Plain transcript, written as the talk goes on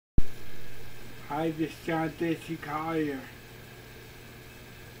Hi, this is John Desi Collier.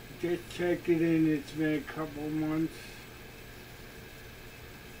 Just checking in, it's been a couple months.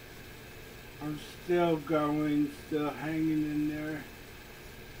 I'm still going, still hanging in there.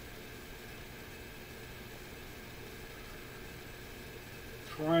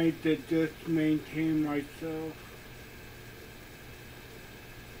 Trying to just maintain myself.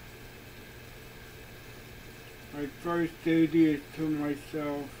 My first duty is to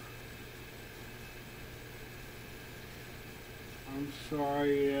myself. I'm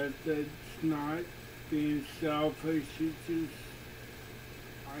sorry that that's not being selfish, it's just,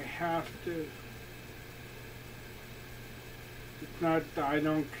 I have to. It's not that I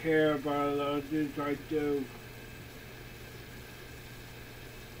don't care about others, I do.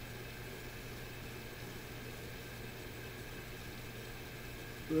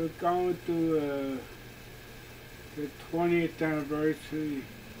 We're going through the 20th anniversary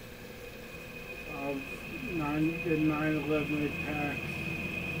of the 9/11 attacks.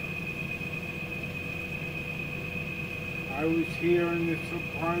 I was here in this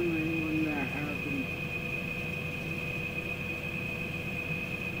apartment when that happened.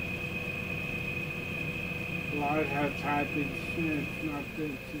 A lot has happened since, not that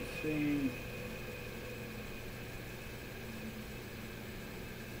it's the same.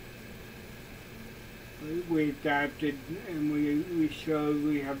 We adapted and we showed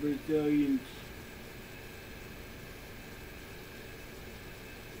we have resilience.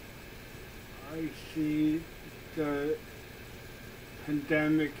 I see the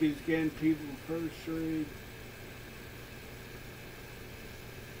pandemic is getting people frustrated,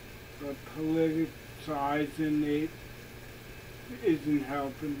 but politicizing it isn't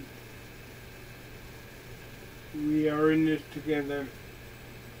helping. We are in this together.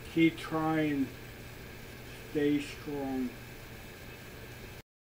 Keep trying. Stay strong.